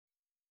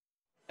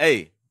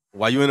Hey,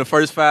 while you're in the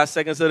first 5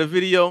 seconds of the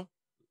video,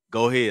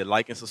 go ahead,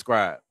 like and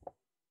subscribe.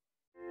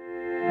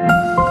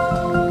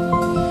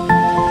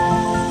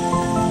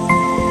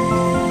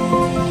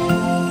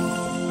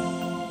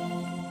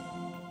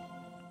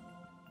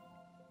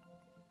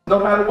 No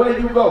matter where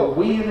you go,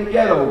 we in the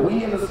ghetto,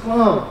 we in the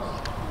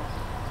slums.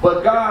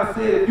 But God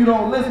said, if you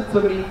don't listen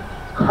to me,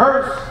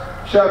 curse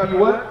shall be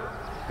what?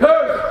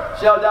 Cursed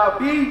shall thou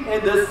be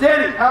in the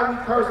city. How we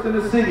cursed in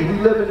the city? We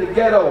live in the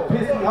ghetto,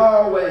 pissy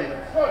hallways.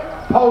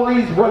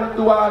 Police running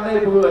through our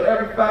neighborhood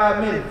every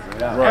 5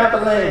 minutes.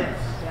 Ambulance.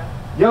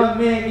 Young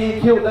men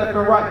getting killed left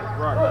and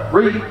right.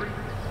 Read.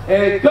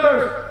 And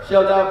cursed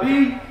shall thou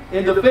be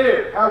in the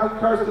field. How we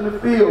cursed in the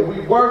field?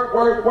 We work,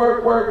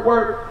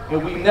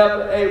 and we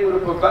never able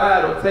to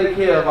provide or take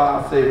care of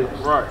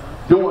ourselves.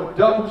 Doing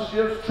double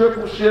shifts,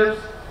 triple shifts.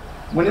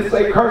 When it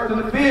say cursed in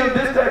the field,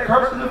 this that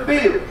cursed in the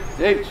field.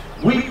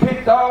 We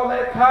picked all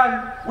that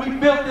cotton. We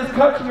built this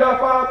country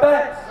off our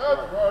backs.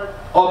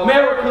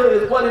 America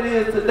is what it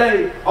is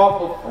today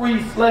off of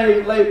free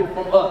slave labor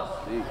from us.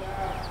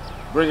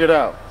 Bring it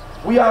out.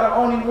 We are the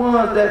only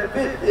ones that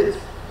fit this.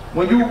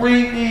 When you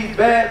read these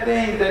bad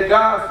things that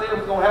God said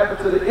was going to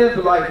happen to the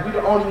Israelites, we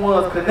the only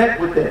ones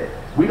connect with that.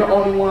 We the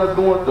only ones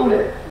going through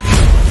that.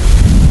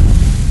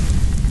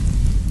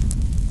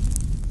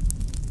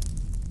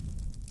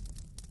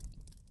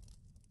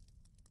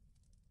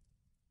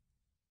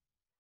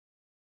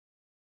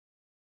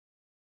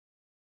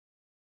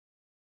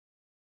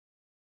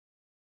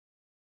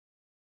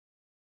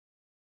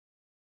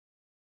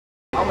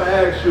 I'm going to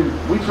ask you,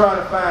 we trying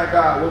to find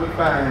God, what we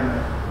find him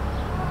at?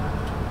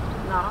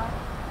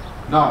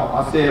 No,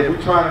 I said, if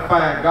we trying to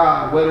find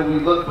God, where do we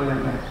look for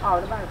him at?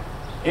 Oh, the Bible.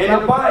 In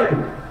the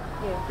Bible.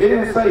 Yeah. It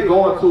didn't say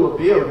going to a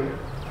building.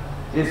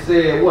 It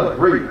said what?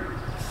 Read.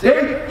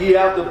 Seek ye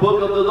out the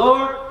book of the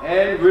Lord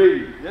and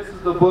read. This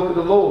is the book of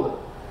the Lord.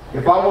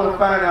 If I want to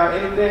find out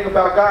anything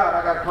about God,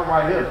 I got to come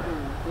right here.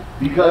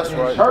 Because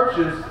in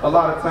churches, a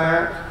lot of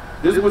times,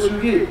 this is what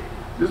you get.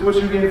 This is what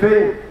you getting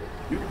fed.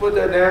 You can put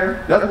that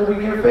down. That's what we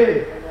getting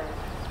fed.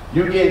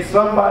 You getting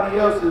somebody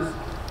else's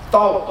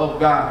thought of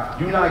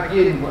God. You're not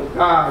getting what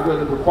God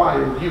really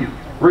requires of you.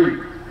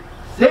 Read.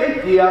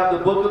 Seek ye out the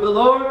book of the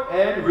Lord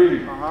and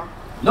read.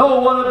 No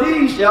one of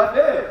these shall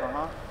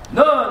fail.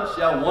 None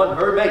shall want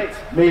her mate.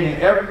 Meaning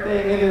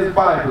everything in this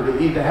Bible,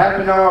 it either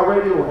happened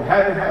already or it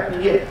haven't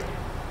happened yet.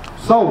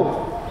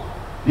 So,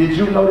 did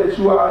you know that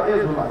you are an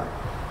Israelite?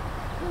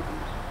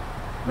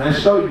 Let's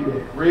show you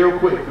that real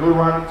quick.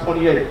 Deutoronomy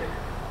 28.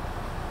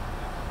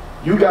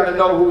 You got to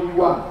know who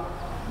you are.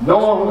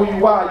 Knowing who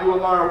you are, you will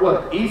learn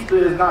what? Easter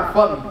is not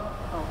for me.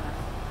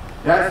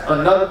 That's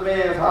another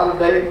man's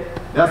holiday.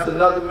 That's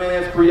another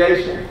man's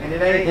creation. And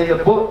it ain't in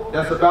the book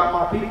that's about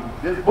my people.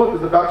 This book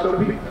is about your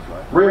people.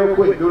 Real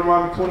quick,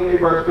 Deuteronomy 28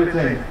 verse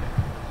 15.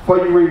 Before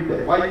you read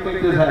that, why do you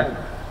think this happened?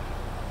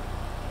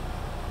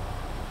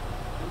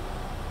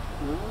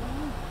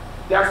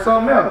 That's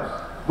something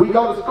else. We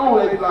go to school,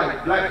 they be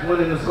like, blacks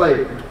went into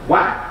slavery.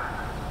 Why?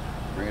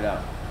 Bring it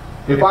out.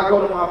 If I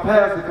go to my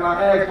pastor, can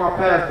I ask my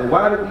pastor,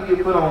 why did we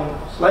get put on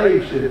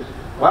slave ships?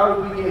 Why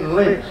were we getting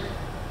lynched?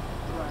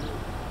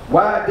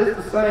 Why? This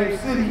is the same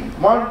city.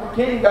 Martin Luther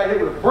King got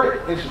hit with a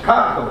brick in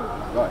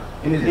Chicago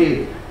in his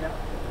head.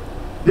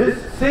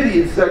 This city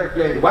is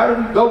segregated. Why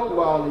do we go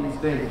through all these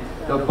things?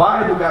 The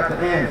Bible got the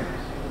answers.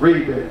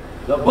 Read that.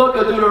 The book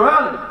of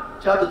Deuteronomy,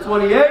 chapter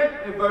 28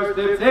 and verse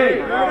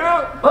 15.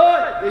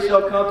 But it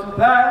shall come to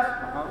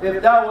pass,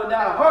 if thou wilt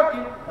not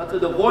hearken unto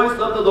the voice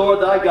of the Lord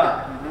thy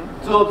God,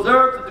 to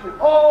observe to do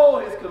all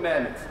his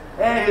commandments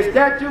and his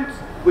statutes,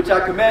 which I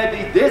command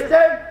thee this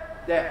day,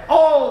 that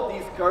all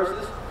these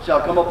curses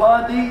shall come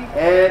upon thee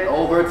and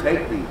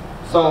overtake thee.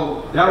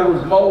 So that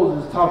was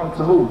Moses talking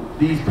to who?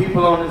 These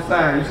people on this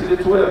sign. You see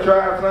the 12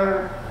 tribes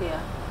sign?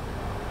 Yeah.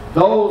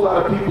 Those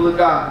are the people of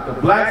God.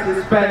 The blacks,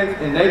 Hispanics,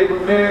 and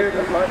Native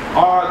Americans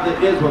are the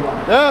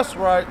Israelites. That's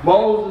right.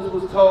 Moses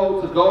was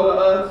told to go to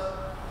us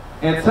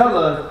and tell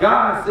us,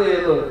 God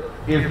said, look,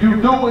 if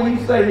you do what he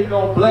say, he's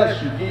going to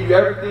bless you, give you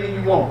everything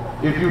you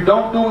want. If you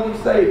don't do what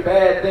he say,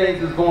 bad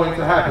things is going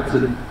to happen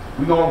to you.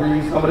 We're going to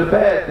read some of the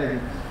bad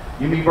things.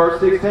 Give me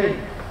verse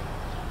 16.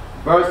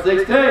 Verse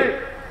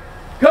 16.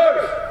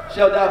 Cursed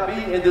shall thou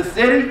be in the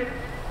city,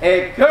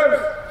 and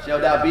cursed shall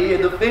thou be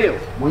in the field.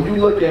 When you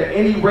look at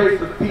any race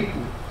of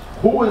people,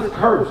 who is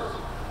cursed?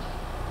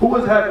 Who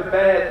is having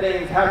bad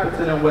things happen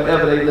to them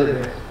wherever they live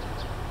at?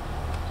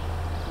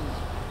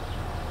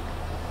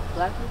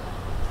 Black people?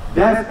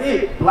 That's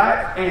it.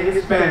 Blacks and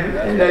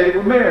Hispanics and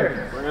Native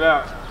Americans. Bring it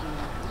out.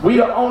 We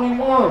the only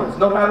ones,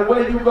 no matter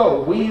where you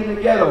go. We in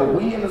the ghetto,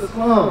 we in the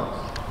slums.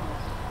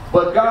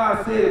 But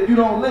God said, if you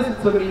don't listen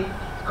to me,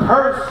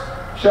 curse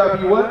shall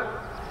be what?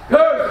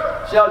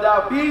 Cursed shall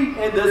thou be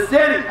in the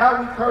city. How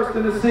we cursed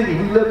in the city?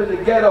 We live in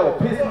the ghetto,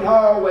 pissy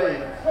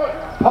hallways.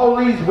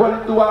 Police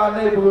running through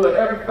our neighborhood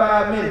every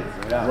 5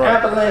 minutes.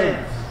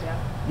 Ambulance.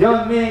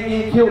 Young men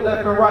getting killed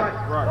left and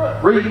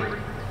right. Read.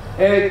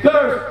 And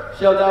cursed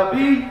shall thou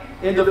be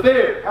in the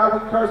field. How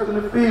we cursed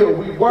in the field.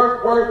 We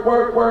work,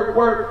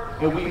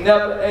 and we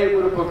never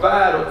able to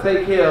provide or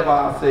take care of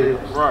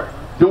ourselves. Right.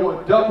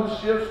 Doing double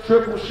shifts,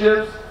 triple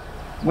shifts.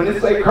 When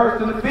it say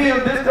cursed in the field,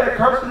 this that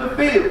cursed in the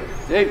field.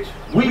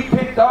 We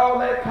picked all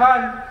that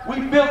cotton.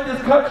 We built this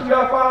country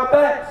off our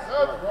backs.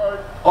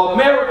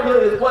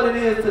 America is what it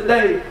is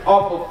today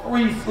off of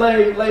free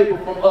slave labor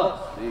from us.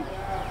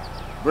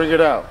 Bring it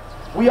out.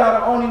 We are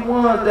the only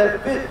ones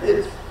that fit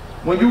this.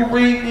 When you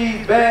read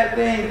these bad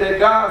things that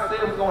God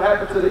said was going to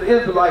happen to the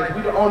Israelites,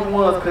 we the only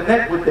ones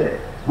connect with that.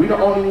 We the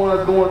only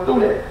ones going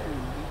through that.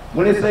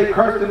 When it say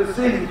cursed in the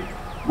city,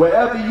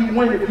 wherever you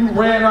went, if you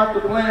ran off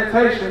the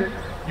plantation,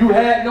 you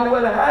had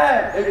nowhere to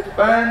hide. They was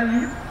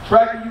finding you,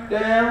 tracking you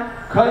down,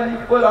 cutting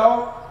your foot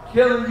off,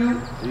 killing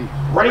you,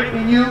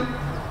 raping you,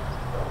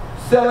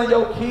 selling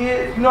your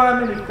kids. You know how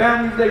many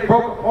families they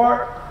broke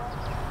apart?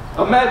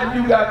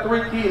 Imagine you got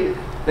 3 kids.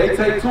 They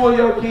take 2 of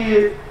your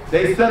kids,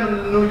 they send them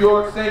to New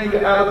York, send you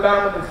to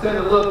Alabama, and send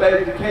a little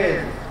baby to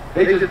Kansas.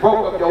 They just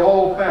broke up your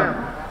whole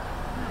family.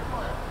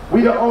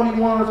 We the only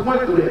ones who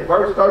went through that.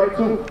 Verse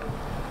 32.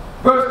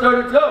 Verse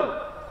 32.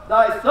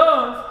 Thy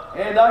sons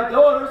and thy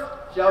daughters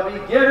shall be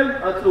given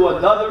unto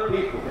another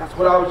people. That's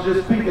what I was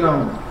just speaking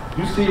on.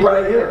 You see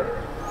right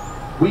here.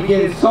 We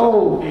getting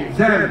sold,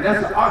 examined.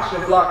 That's an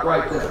auction block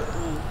right there.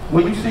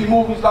 When you see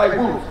movies like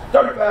Roots,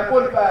 35,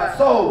 45,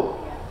 sold,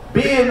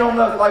 bidding on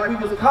us like we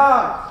was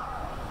cars.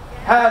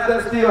 How's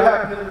that still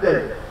happening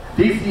today?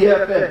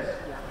 DCFS.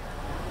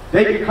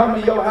 They can come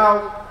to your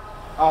house,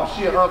 oh,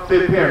 she an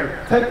unfit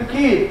parent. Take the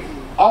kids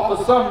off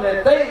of something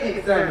that they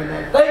examine,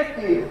 that they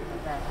feel.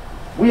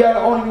 We are the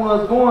only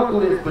ones going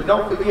through this, but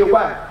don't forget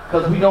why.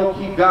 Because we don't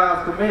keep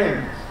God's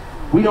commandments.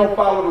 We don't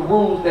follow the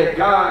rules that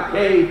God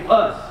gave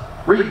us.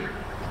 Read.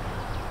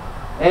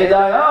 And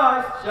thy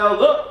eyes shall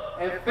look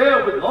and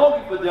fail with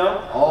longing for them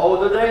all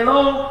the day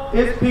long.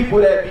 It's people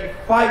that be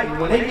fighting.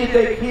 When they get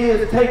their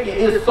kids taken,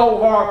 it's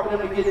so hard for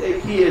them to get their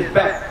kids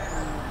back.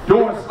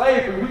 During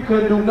slavery, we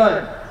couldn't do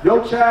nothing.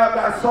 Your child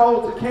got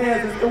sold to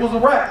Kansas, it was a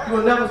wrap.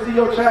 You'll never see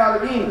your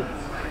child again.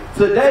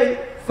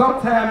 Today,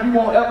 sometimes you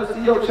won't ever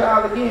see your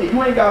child again.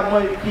 You ain't got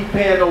money to keep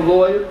paying no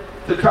lawyer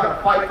to try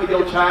to fight for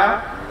your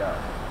child.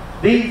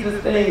 These are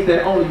things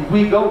that only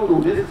we go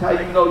through. This is how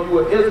you know you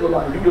are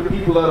Israelite. You the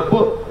people of the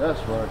book. That's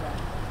right.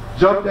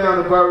 Jump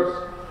down to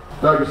verse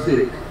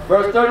 36.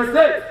 Verse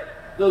 36.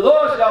 The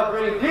Lord shall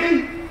bring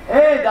thee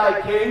and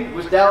thy king,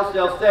 which thou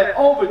shalt set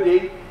over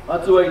thee,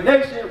 unto a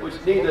nation which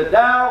neither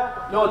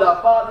thou nor thy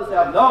fathers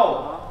have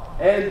known.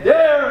 And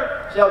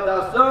there shalt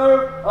thou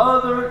serve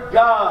other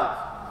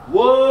gods,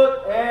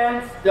 wood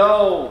and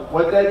stone.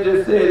 What that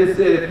just said, it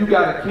said if you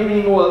got a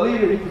king or a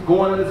leader, he's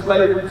going into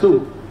slavery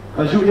too.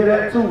 Because you hear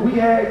that too. We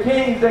had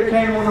kings that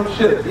came on them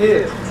ships.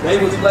 Yeah,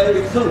 they were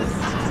slaves too.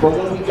 But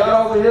when we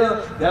got over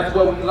here, that's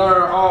where we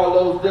learned all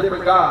those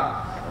different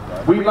gods.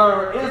 We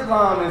learned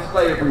Islam in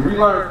slavery. We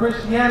learned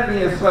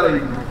Christianity in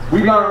slavery.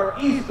 We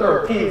learned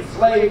Easter in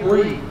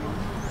slavery.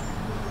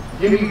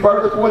 Give me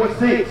verse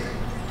 46.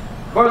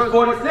 Verse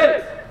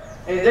 46.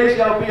 And they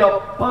shall be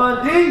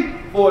upon thee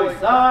for a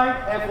sign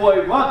and for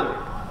a wonder,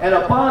 and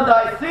upon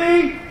thy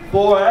seed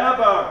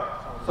forever.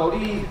 So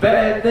these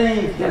bad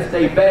things, yes,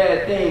 they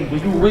bad things.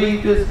 When you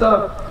read this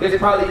stuff, it's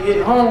probably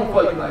hitting home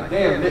for you. Like,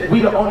 damn,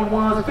 we the only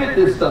ones fit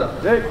this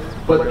stuff.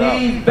 But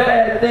these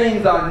bad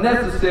things are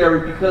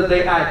necessary because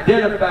they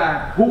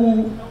identify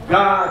who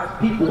God's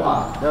people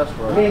are. That's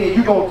right. Meaning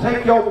you gonna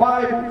take your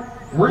Bible,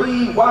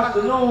 read, watch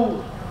the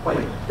news.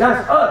 Wait,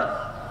 that's us.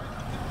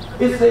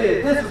 It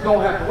says this is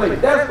gonna happen.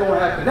 Wait, that's gonna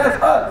happen.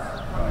 That's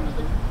us.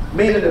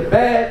 Meaning the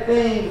bad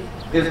thing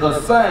is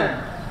a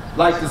sign.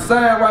 Like the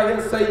sign right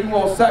here say you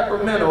on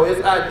Sacramento.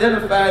 It's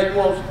identified you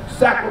on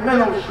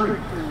Sacramento Street.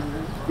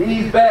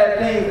 These bad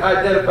things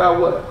identify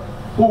what?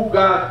 Who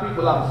God's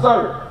people are.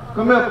 Sir,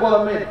 come here for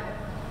a minute.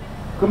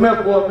 Come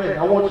here for a minute.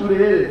 I want you to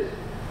hear this.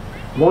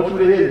 I want you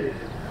to hear this.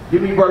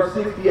 Give me verse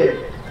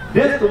 68.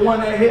 This the one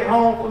that hit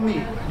home for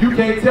me. You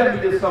can't tell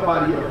me this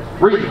somebody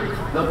else. Read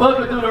it. The book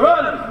of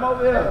Deutoronomy. Come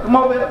over here. Come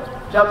over here.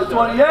 Chapter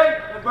 28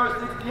 and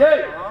verse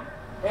 68.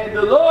 And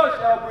the Lord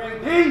shall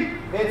bring thee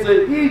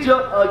into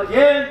Egypt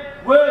again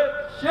with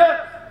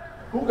ships.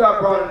 Who got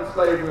brought into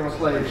slavery on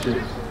slave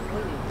ships?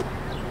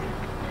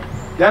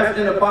 That's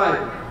in the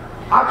Bible.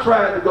 I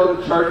tried to go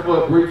to church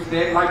for a brief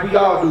stint, like we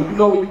all do. You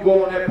know when you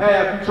go on that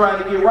path, you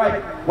trying to get right.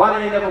 Why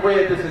they ain't never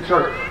read this in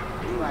church?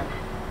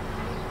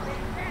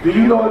 Do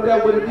you know what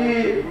that would have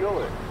did?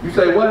 You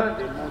say what?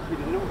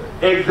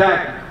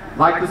 Exactly.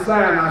 Like the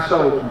sign I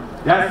showed you.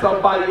 That's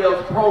somebody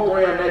else's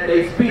program that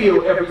they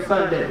spill every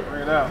Sunday.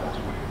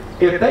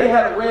 If they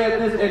had read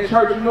this in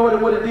church, you know what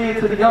it would have did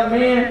to the young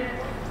man?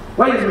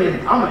 Wait a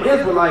minute, I'm an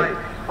Israelite.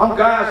 I'm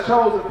God's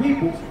chosen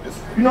people.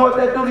 You know what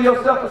that do to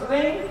your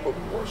self-esteem?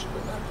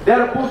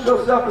 That'll boost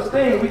your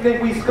self-esteem. We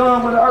think we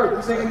scum of the earth.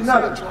 We think we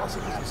nothing.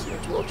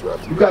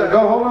 You gotta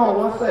go, hold on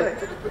one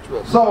second.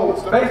 So,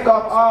 based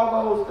off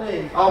all those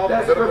things, off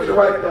that scripture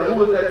right there,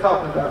 who is that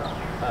talking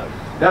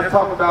about? That's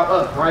talking about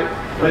us, right?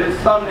 But it's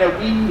something that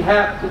we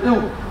have to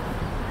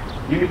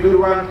do. You can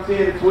Deuteronomy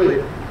 10 and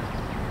 12.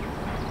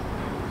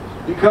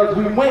 Because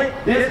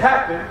this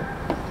happened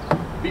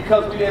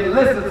because we didn't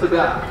listen to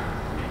God.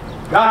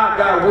 God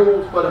got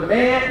rules for the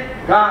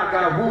man, God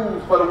got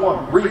rules for the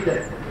woman. Read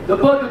that. The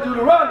book of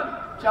Deuteronomy,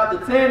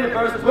 chapter 10 and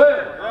verse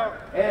 12.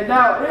 And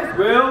now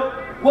Israel,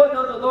 what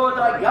does the Lord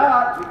thy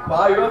God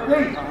require of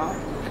thee?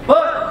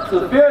 But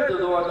to fear the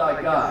Lord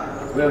thy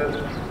God,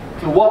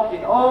 to walk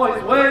in all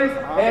his ways,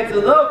 and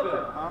to love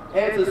him,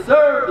 and to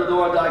serve the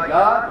Lord thy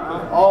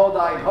God with all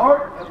thy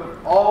heart and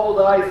with all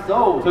thy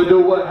soul. To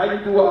do what? How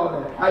you do all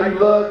that? How you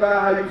love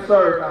God, how you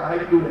serve God, how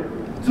you do that?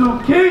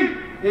 To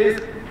keep his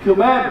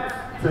commandments.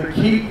 To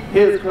keep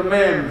his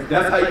commandments.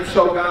 That's how you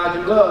show God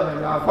you love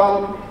him. Y'all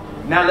follow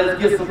me? Now let's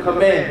get some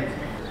commandments.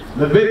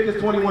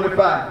 Leviticus 21 and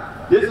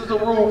 5. This is a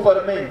rule for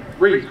the man.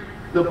 Read.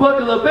 The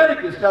book of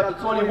Leviticus, chapter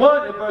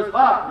 21 and verse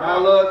 5.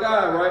 Y'all love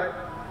God, right?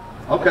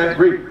 Okay,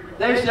 read.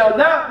 They shall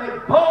not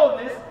make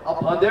baldness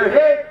upon their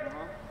head,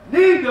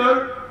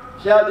 neither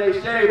shall they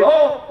shave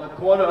off the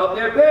corner of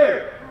their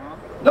beard,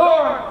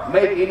 nor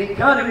make any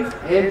cuttings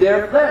in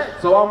their flesh.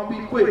 So I'm going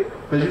to be quick,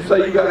 because you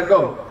say you got to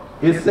go.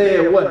 It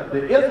said what?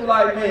 The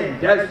Israelite man,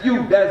 that's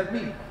you, that's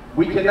me.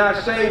 We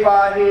cannot shave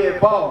our head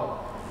bald.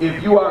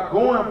 If you are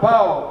going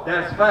bald,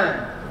 that's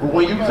fine. But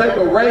when you take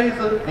a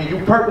razor and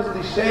you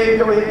purposely shave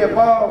your head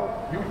bald,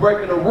 you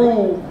breaking a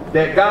rule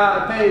that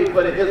God made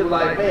for the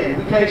Israelite man.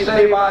 We can't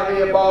shave our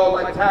head bald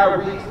like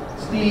Tyrese,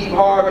 Steve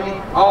Harvey,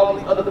 all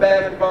these other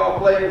basketball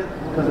players,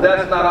 because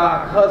that's not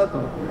our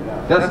custom.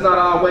 That's not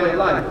our way of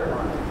life.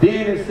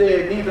 Then it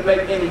said, neither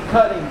make any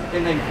cuttings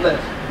in their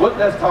flesh. What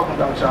that's talking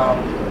about, y'all?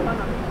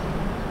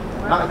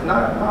 Not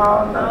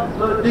a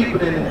little deeper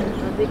than that.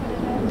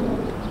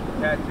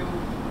 Tattoos.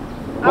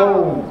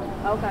 Boom.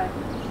 Okay.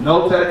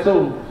 No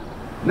tattoos.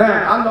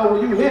 Now, I know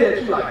when you hear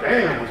that, you like,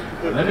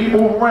 damn, let me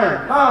move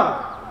around.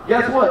 Nah,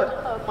 guess what?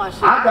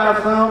 I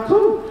got some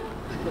too.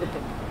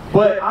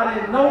 But I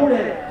didn't know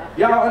that.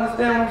 Y'all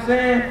understand what I'm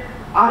saying?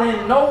 I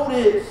didn't know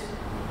this.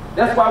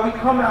 That's why we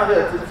come out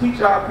here to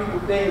teach our people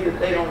things that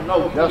they don't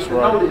know. We need to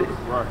know this.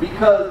 Right.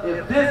 Because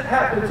if this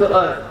happened to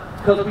us,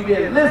 because we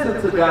didn't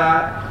listen to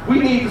God, we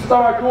need to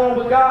start doing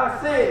what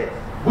God said.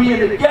 We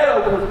in the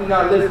ghetto because we're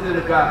not listening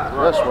to God.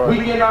 That's right.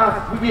 We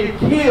getting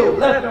killed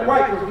left and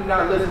right because we're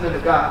not listening to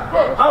God.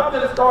 I'm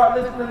going to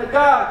start listening to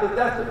God because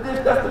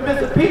that's the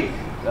missing piece.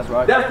 That's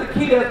right. That's the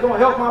key that's going to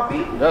help my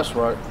people. That's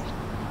right.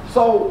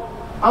 So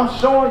I'm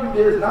showing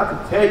you this not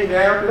to tell you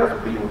now, because that's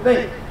what people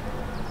think.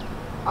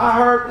 I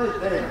heard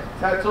this, damn,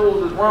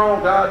 tattoos is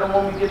wrong, God don't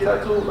want me to get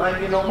tattoos, I ain't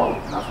getting no more.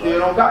 I still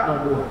don't got no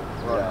more.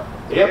 Right.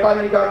 Everybody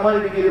ain't got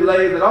money to get it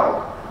laid at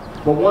all.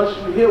 But once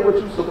you hear what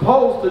you're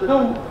supposed to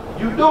do,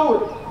 you do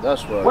it.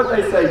 That's right. What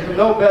they say, you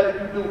know better,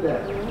 you do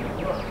better.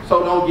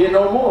 So don't get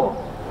no more.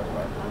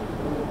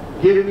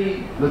 Give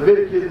me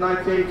Leviticus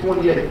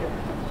 19:28.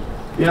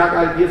 Then I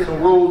gotta get some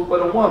rules for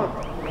the woman.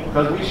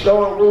 Because we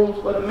showing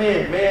rules for the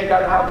man. Man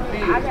gotta have to be.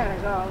 I gotta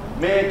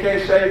go. Man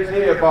can't shave his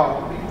head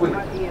bald. Be quick.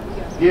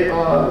 Get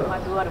My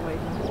daughter waiting.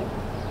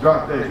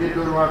 drop that. Get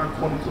Deutoronomy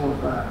 22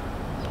 and 5.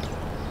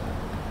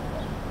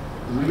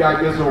 We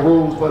gotta get some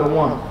rules for the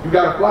woman. You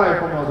got a flyer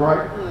from us,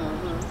 right?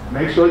 Mm-hmm.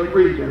 Make sure you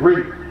read it. Read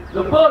it.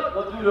 The book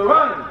of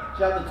Deuteronomy,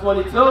 chapter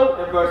 22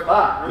 and verse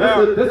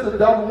 5. This is a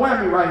double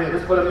whammy right here.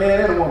 This is for the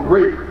man and the woman.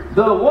 Read it.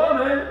 The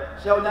woman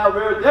shall not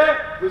wear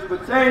that which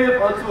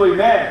pertaineth unto a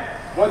man.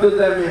 What does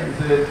that mean,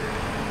 sis?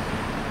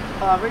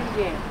 Read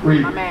again.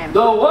 Read. My man.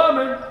 The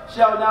woman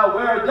shall not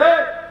wear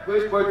that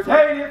which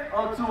pertaineth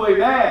unto a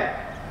man.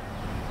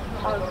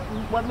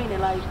 What meaning?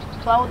 Like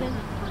clothing?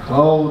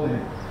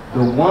 Clothing.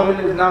 The woman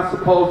is not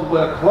supposed to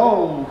wear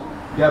clothes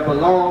that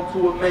belong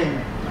to a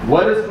man.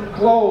 What is some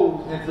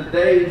clothes in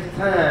today's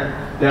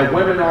time that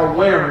women are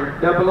wearing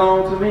that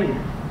belong to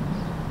men?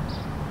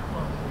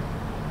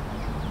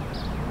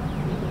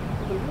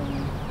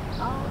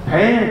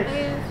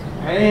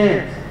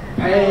 Pants,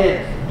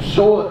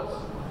 shorts.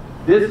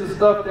 This is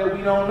stuff that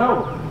we don't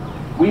know.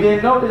 We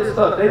didn't know this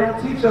stuff. They don't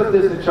teach us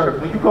this in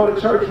church. When you go to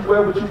church, you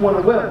wear what you want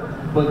to wear.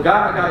 But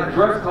God got a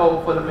dress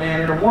code for the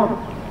man and the woman.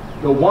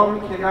 The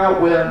woman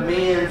cannot wear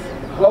men's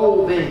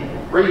clothing.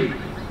 Read.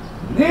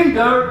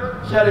 Neither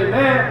shall a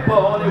man put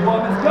on a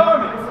woman's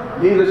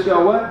garment. Neither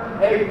shall what?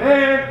 A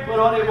man put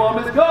on a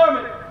woman's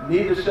garment.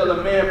 Neither shall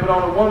a man put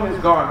on a woman's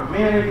garment.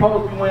 Men ain't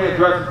supposed to be wearing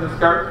dresses and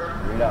skirts.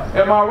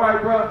 Am I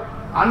right, bro?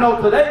 I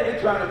know today they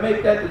trying to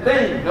make that the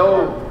thing.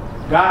 No,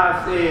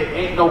 God said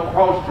ain't no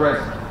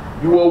cross-dressing.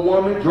 You a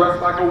woman, dress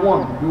like a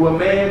woman. You a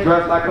man,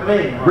 dress like a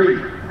man.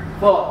 Read.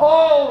 For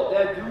all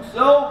that do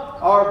so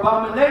are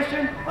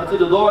abomination unto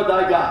the Lord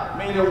thy God.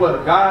 Meaning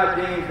what? God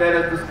deems that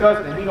as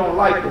disgusting. He don't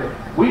like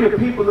that. We the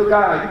people of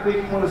God. You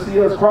think he want to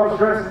see us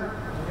cross-dressing?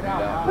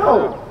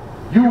 No.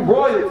 You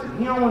royalty.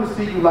 He don't want to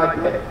see you like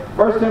that.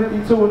 1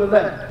 Timothy 2 and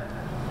 11.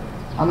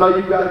 I know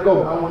you got to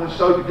go. I want to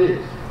show you this.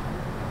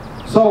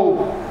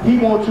 So he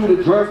wants you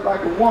to dress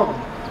like a woman.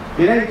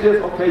 It ain't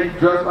just, okay, you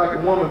dress like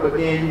a woman, but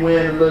then you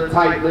wearing a little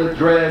tight little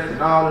dress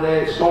and all of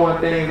that, showing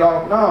things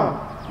off. No.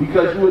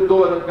 Because you a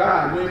daughter of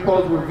God. You ain't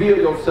supposed to reveal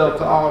yourself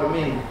to all the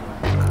men.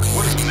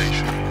 What is a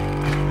nation?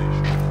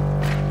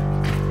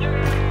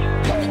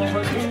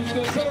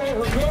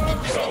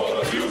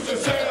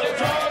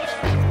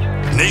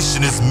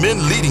 Nation is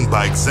men leading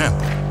by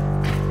example.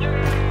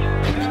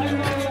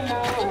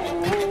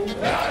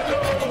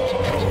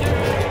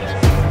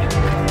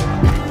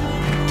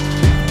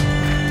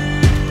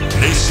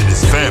 Nation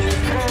is family.